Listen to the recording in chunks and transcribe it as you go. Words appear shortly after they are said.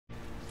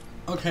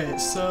Okay,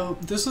 so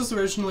this was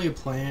originally a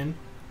plan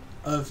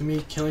of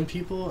me killing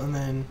people and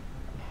then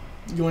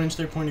going into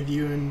their point of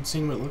view and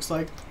seeing what it looks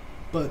like,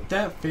 but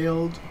that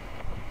failed.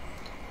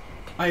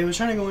 I was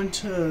trying to go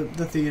into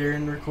the theater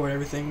and record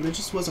everything, but it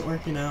just wasn't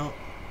working out.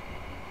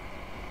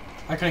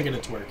 I couldn't get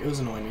it to work. It was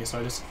annoying me, so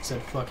I just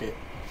said fuck it.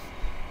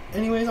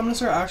 Anyways, I'm gonna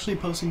start actually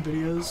posting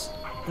videos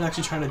and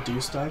actually trying to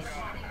do stuff,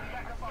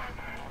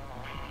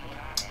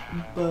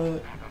 but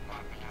it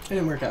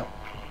didn't work out.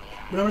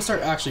 But I'm gonna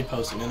start actually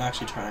posting and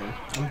actually trying.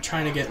 I'm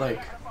trying to get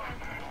like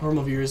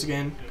normal viewers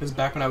again, because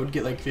back when I would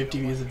get like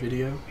 50 views a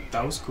video,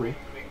 that was cool.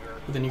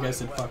 But then you guys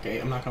said fuck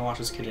it, I'm not gonna watch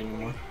this kid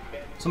anymore.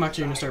 So I'm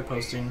actually gonna start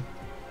posting.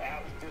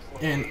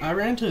 And I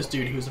ran into this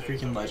dude who was a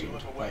freaking legend.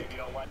 Like,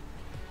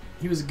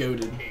 he was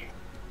goated.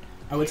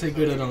 I would say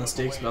goated on the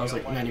stakes, but I was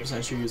like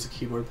 90% sure he was a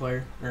keyboard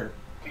player or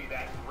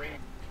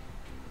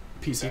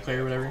PC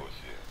player or whatever.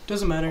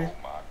 Doesn't matter.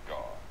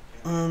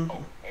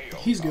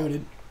 He's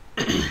goated.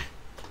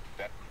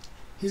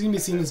 He's gonna be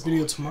seeing this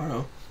video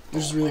tomorrow,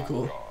 which is really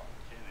cool.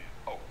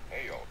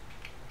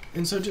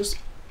 And so just,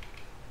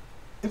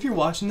 if you're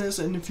watching this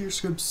and if you're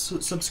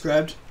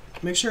subscribed,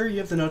 make sure you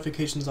have the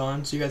notifications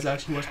on so you guys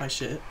actually watch my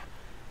shit.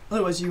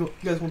 Otherwise, you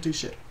guys won't do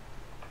shit.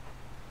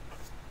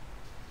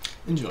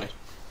 Enjoy.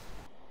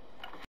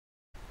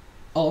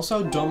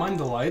 Also, don't mind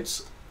the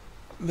lights.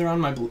 They're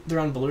on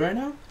blue right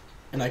now,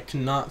 and I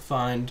cannot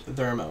find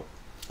the remote.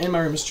 And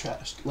my room is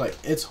trashed. Like,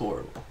 it's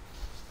horrible.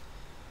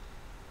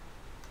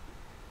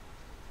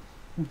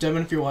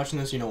 Devin, if you're watching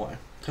this, you know why.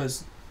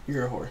 Because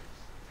you're a whore.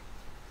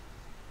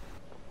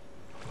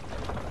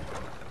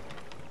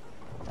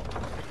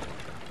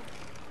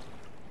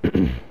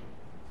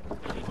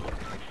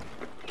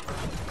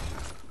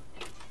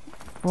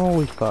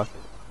 Holy fuck.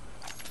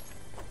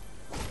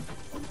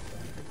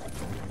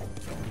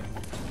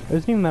 There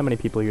isn't even that many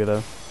people here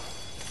though.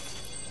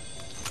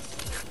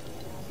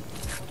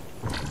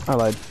 I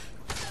lied.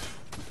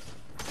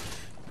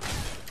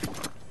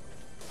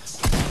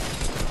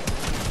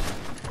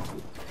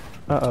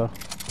 Uh-oh.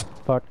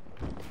 Fuck.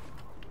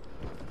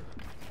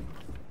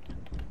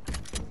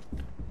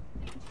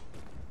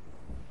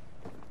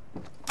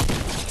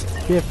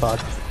 Get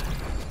fucked.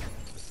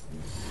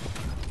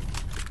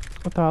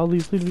 What the hell?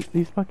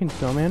 These fucking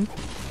snowmen?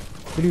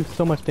 They do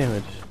so much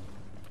damage.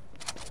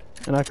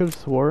 And I could have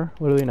swore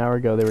literally an hour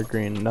ago they were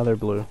green, now they're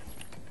blue.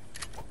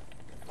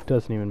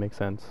 Doesn't even make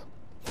sense.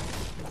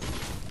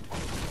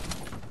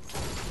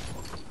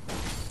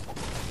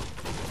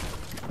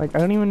 Like, I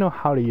don't even know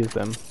how to use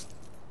them.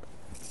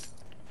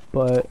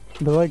 But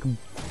they're like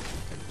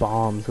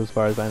bombs as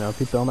far as I know. If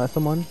you throw them at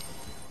someone,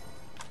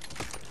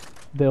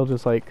 they'll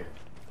just like,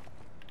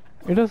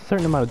 it does a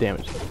certain amount of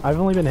damage. I've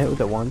only been hit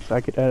with it once. I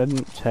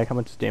didn't check how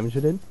much damage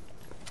it did,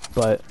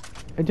 but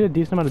it did a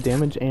decent amount of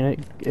damage,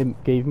 and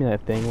it gave me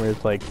that thing where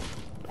it's like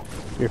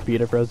your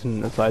feet are frozen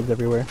and the sides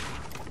everywhere.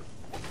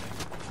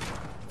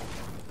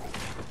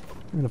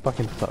 And it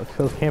fucking sucks.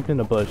 I was camping in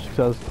the bush because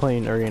I was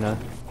playing arena.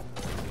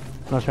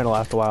 I was trying to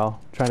last a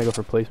while, trying to go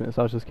for placement,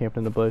 so I was just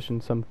camping in the bush,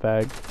 and some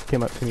fag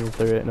came up to me and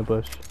threw it in a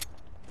bush.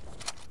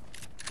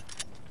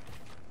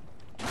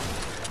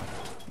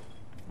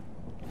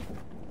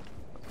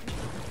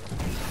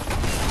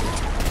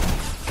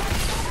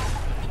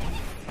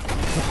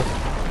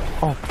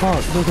 Oh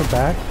fuck, those are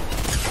back?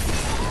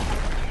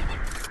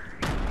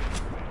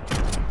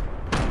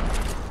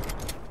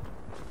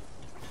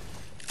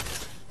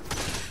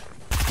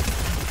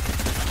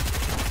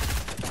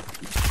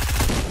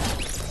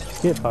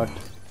 Get fucked.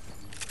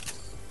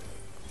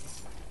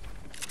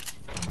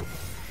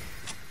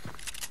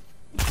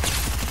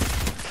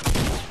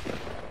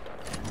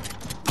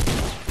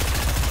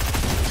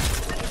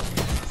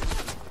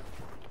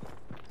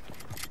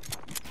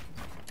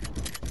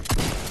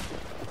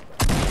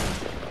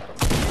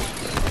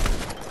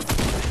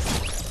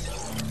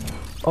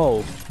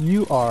 Oh,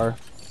 you are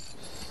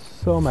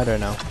so mad right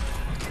now.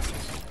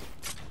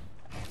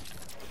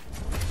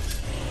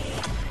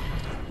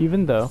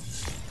 Even though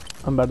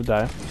I'm about to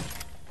die,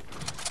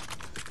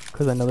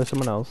 because I know there's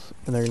someone else,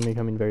 and they're going to be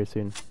coming very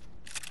soon.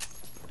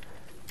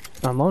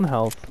 I'm low on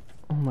health.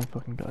 Oh my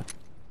fucking god.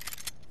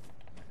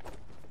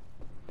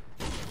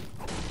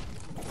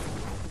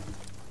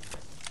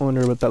 I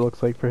wonder what that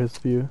looks like for his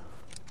view.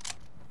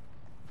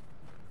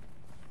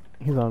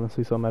 He's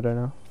honestly so mad right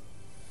now.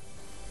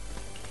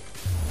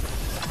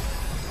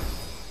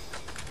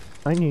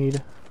 I'm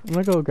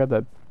gonna go grab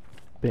that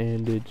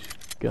bandage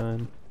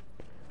gun.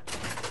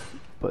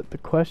 But the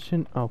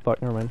question, oh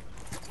fuck, never mind.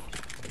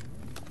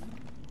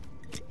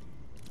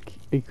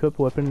 Equip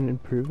weapon and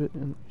improve it.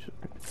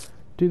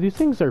 Dude, these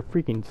things are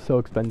freaking so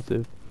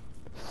expensive.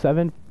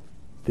 $750.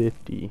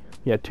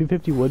 Yeah,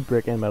 $250 wood,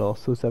 brick, and metal,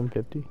 so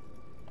 $750.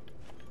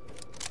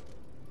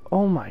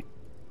 Oh my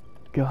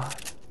god.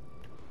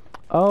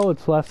 Oh,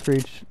 it's last for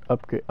each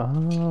upgrade.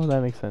 Oh,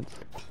 that makes sense.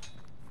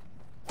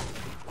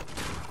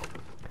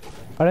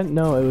 I didn't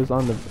know it was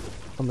on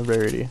the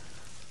rarity.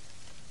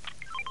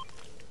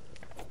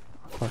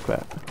 Fuck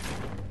that.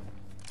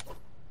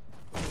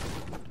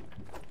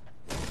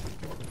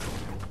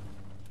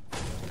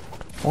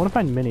 I want to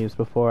find minis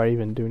before I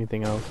even do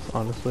anything else,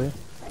 honestly.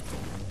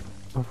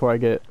 Before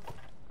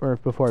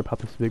I pop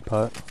this big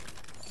pot.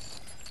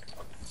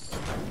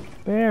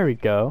 There we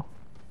go.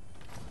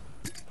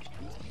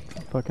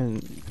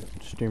 Fucking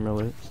streamer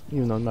alert.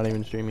 Even though I'm not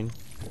even streaming.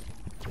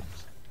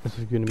 This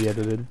is gonna be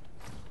edited.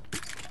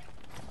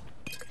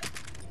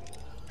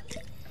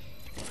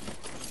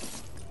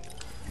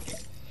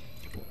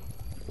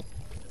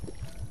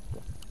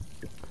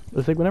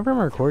 It's like whenever I'm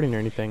recording or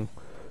anything.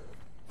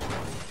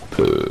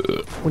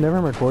 Whenever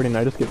I'm recording,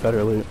 I just get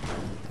better loot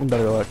and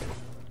better luck.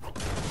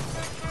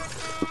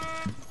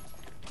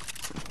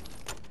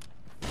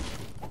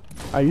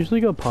 I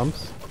usually go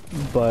pumps,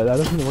 but that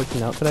doesn't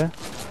working out today.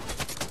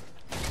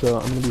 So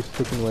I'm gonna be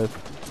sticking with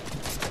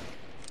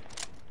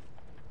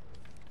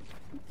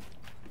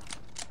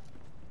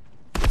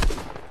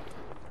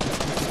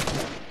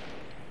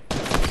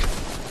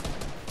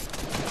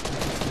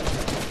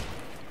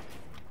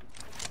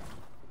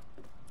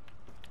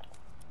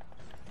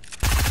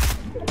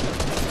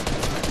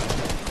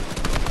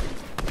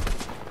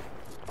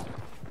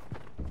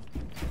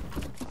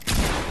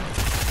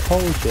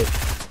holy shit.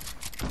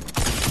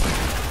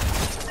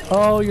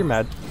 Oh, you're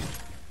mad.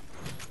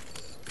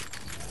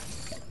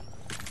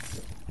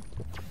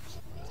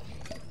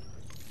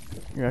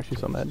 You're actually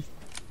so mad.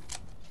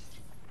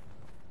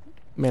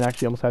 Man,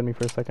 actually almost had me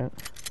for a second.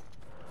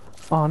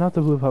 Oh, not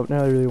the blue pump.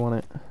 Now I really want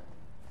it.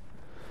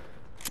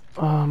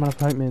 Oh, I'm gonna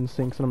fight my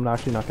instincts and I'm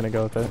actually not gonna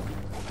go with it.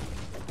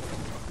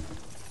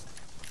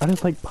 I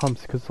just like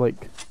pumps because,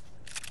 like,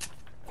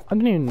 I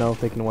don't even know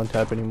if they can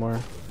one-tap anymore.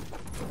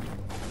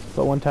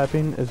 But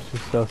one-tapping is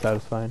just so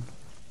satisfying.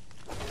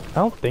 I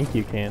don't think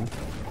you can.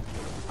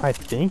 I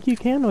think you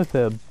can with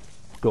a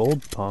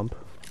gold pump.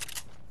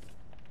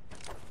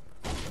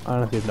 I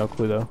honestly have no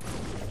clue though.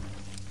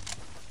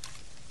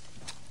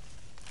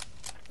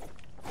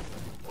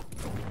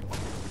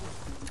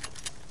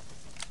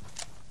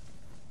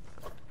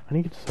 I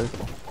need to get to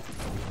circle.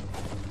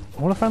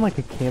 I want to find like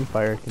a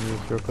campfire I can use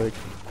real quick.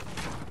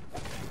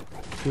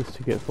 Just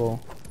to get full.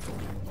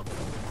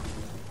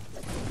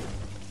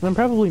 And I'm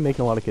probably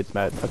making a lot of kids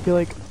mad. I feel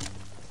like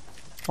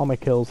all my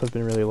kills have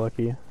been really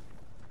lucky.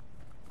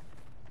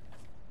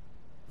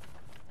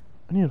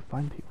 I need to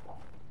find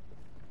people.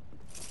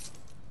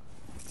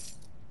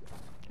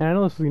 And I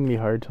know this is gonna be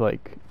hard to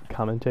like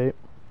commentate,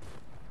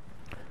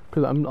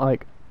 because I'm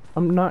not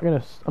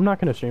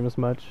gonna stream as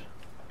much.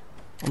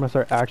 I'm gonna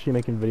start actually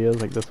making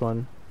videos like this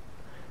one.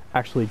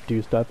 Actually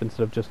do stuff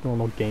instead of just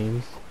normal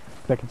games.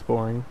 That gets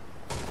boring.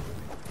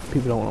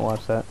 People don't want to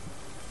watch that.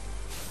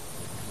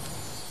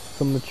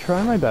 So I'm gonna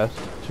try my best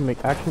to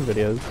make action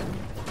videos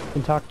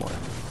and talk more.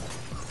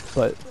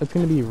 But it's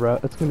gonna be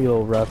rough. It's gonna be a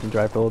little rough and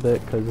dry for a little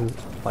bit because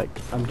like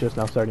I'm just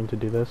now starting to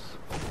do this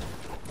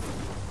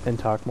and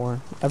talk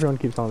more. Everyone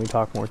keeps telling me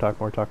talk more, talk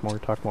more, talk more,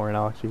 talk more, and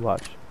I'll actually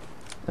watch.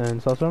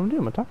 And so that's what I'm gonna do.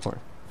 I'm gonna talk more,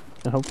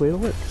 and hopefully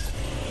it'll work.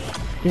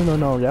 Even though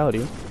no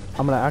reality,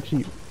 I'm gonna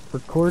actually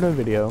record a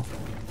video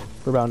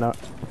for about an hour.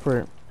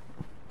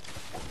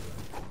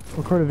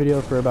 Record a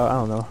video for about, I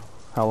don't know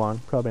how long,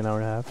 probably an hour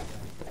and a half.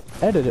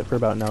 Edit it for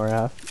about an hour and a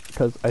half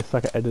because I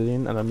suck at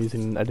editing and I'm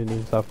using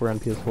editing software on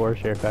PS4,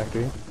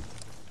 SHAREfactory.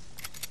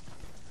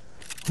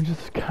 Which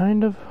is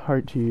kind of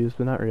hard to use,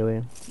 but not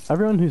really.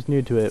 Everyone who's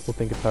new to it will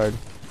think it's hard.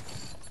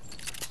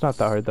 It's not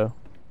that hard though.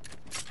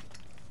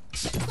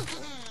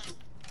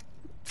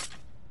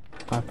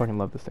 I fucking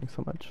love this thing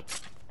so much.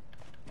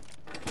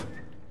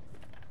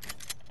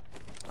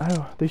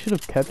 They should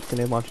have kept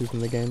grenade launchers in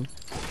the game.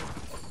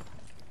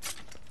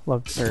 I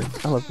love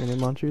grenade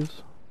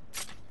launchers.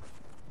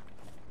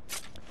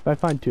 If I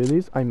find 2 of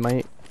these, I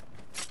might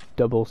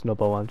double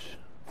snowball launch.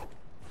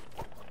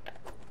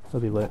 That'll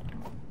be lit.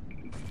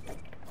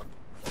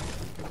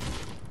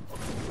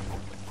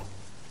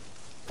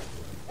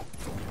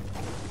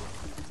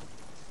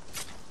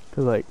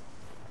 Cause like,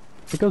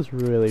 it goes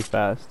really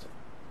fast.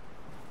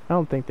 I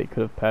don't think they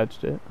could have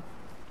patched it.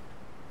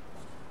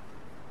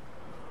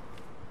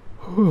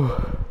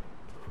 I'm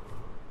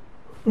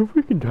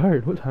freaking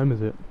tired. What time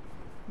is it?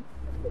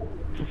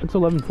 It's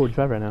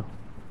 11:45 right now.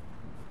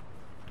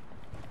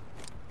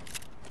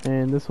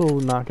 And this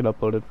will not get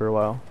uploaded for a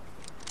while.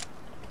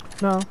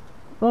 No,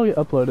 it'll get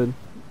uploaded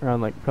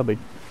around like probably...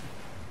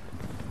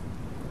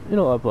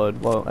 It'll upload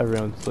while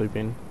everyone's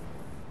sleeping.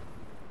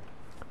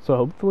 So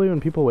hopefully when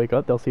people wake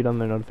up, they'll see it on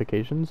their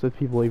notifications, if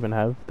people even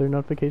have their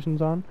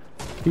notifications on.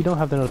 If you don't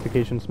have the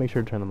notifications, make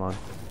sure to turn them on.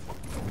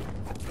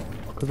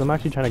 Because I'm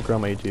actually trying to grow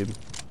my YouTube.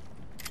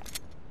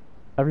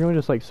 Everyone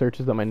just like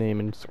searches up my name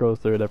and scrolls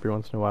through it every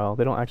once in a while.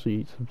 They don't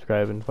actually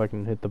subscribe and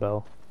fucking hit the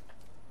bell.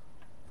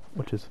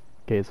 Which is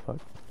gay as fuck.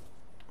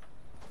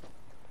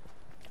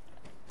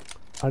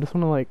 I just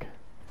want to like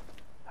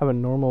have a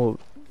normal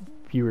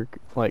viewer,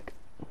 like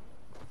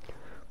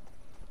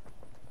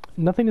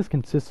nothing is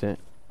consistent.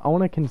 I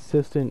want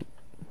consistent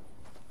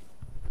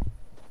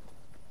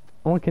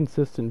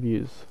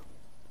views.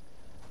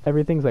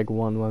 Everything's like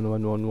 1, 1,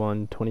 1, 1,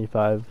 1,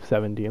 25,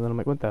 70, and then I'm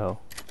like, what the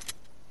hell?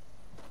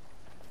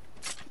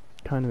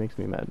 Kinda makes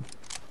me mad.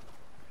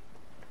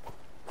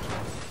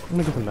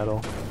 gonna get some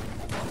metal.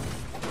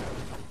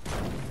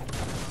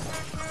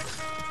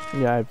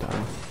 Yeah, I have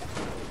time.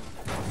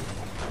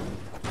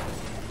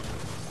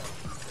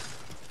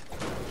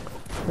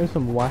 There's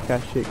some whack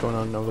ass shit going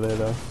on over there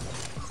though.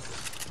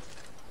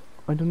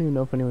 I don't even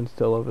know if anyone's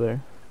still over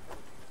there.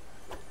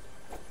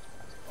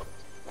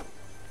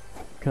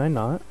 Can I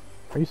not?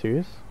 Are you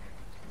serious?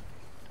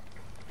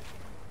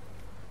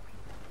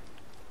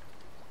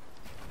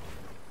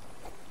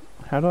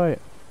 How do I...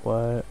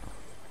 What?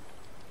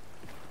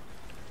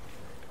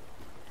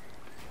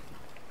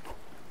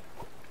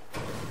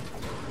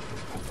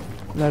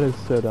 That is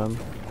so dumb.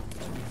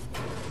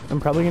 I'm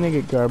probably gonna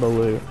get Garbo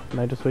loot, and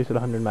I just wasted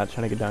 100 mats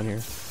trying to get down here.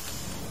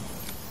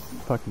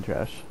 Fucking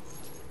trash.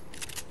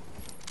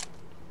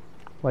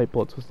 Light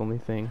bullets was the only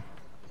thing.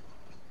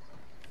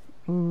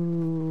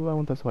 Ooh, I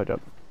want that supply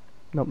drop.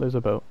 Nope, there's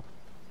a boat.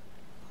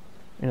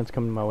 And it's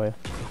coming my way.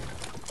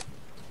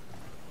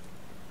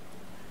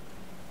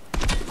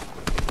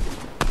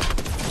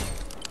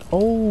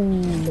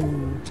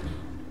 Oh!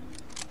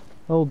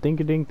 Oh,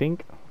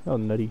 dink-a-dink-dink. Oh,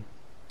 nutty.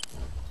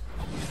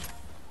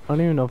 I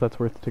don't even know if that's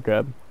worth to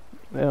grab.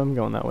 Yeah, I'm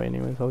going that way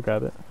anyways, I'll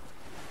grab it.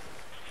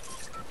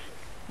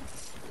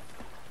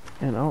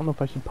 And I don't know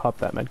if I should pop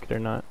that medkit or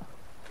not.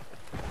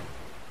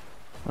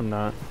 I'm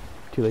not.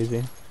 Too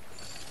lazy.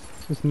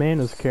 This man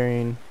is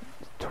carrying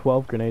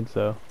 12 grenades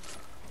though.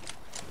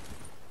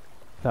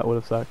 That would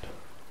have sucked.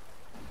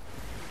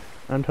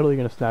 I'm totally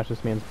gonna snatch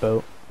this man's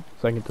boat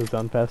so I can get this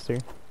done faster.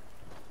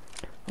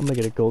 I'm gonna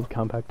get a gold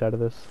compact out of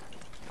this.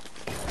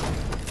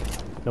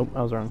 Nope,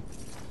 I was wrong.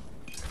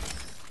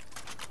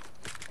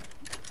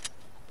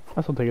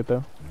 I'll still take it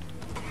though.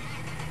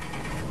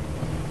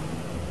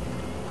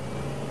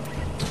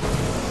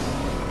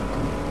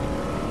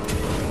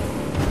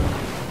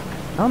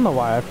 I don't know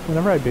why,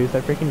 whenever I boost, I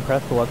freaking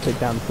press the left stick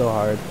down so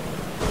hard.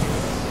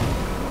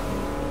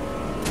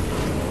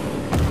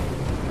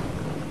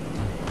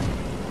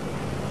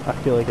 I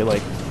feel like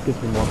it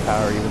gives me more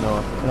power even though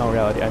in all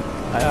reality I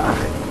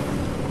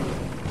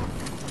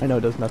know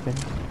it does nothing.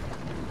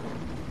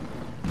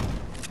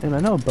 And I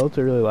know boats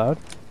are really loud,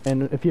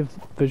 and if you have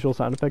visual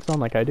sound effects on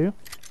like I do,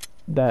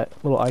 that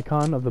little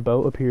icon of the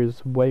boat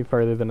appears way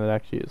farther than it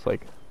actually is.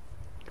 Like,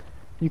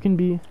 you can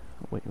be...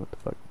 Wait, what the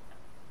fuck?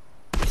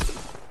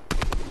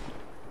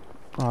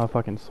 Oh,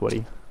 fucking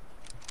sweaty.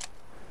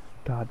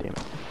 God damn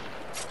it.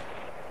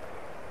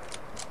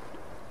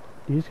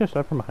 Did he just get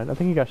shot from behind? I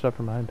think he got shot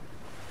from behind.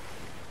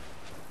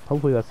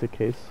 Hopefully that's the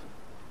case.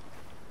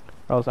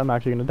 Or else I'm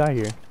actually gonna die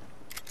here.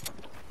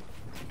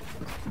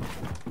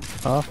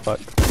 Oh, fuck.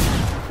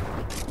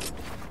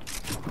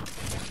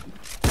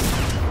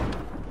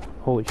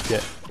 Holy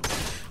shit.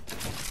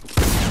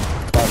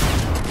 Fuck.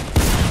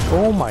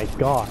 Oh my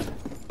god.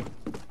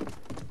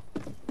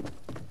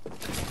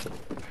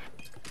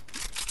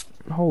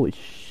 Holy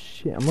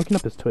shit, I'm looking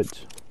up his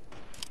Twitch.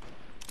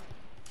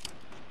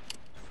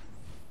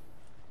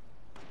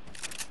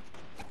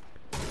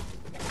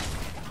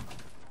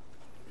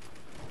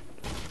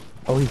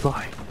 Oh, he's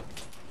live.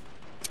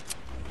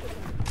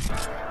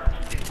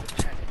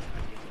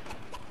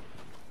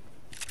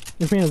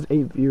 This man has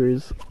 8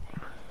 viewers.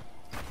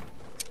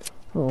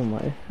 Oh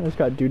my, I just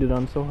got duded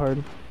on so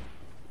hard.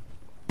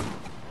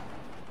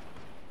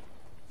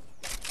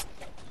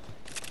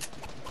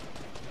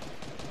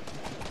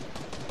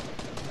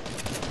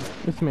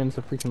 This man's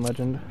a freaking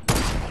legend.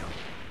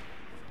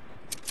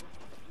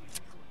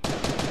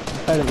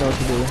 I didn't know what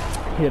to do.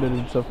 He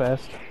edited so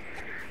fast.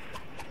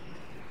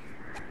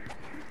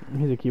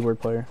 He's a keyboard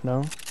player.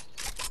 No?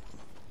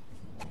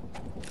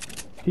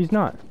 He's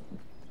not.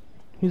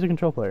 He's a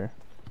control player.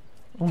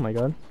 Oh my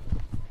god.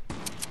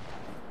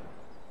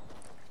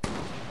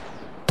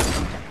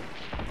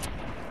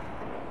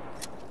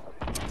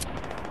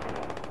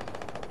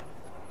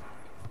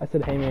 I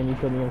said, hey man, you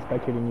killed me, I'm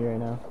spectating you right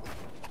now.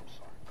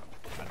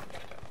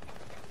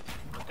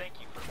 Thank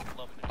you for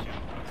loving the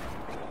channel.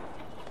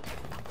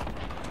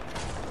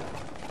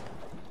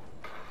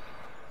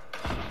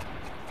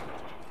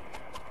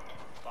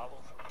 Follow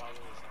is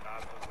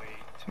not the way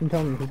to... I'm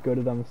telling you who's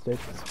goated on the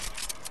sticks.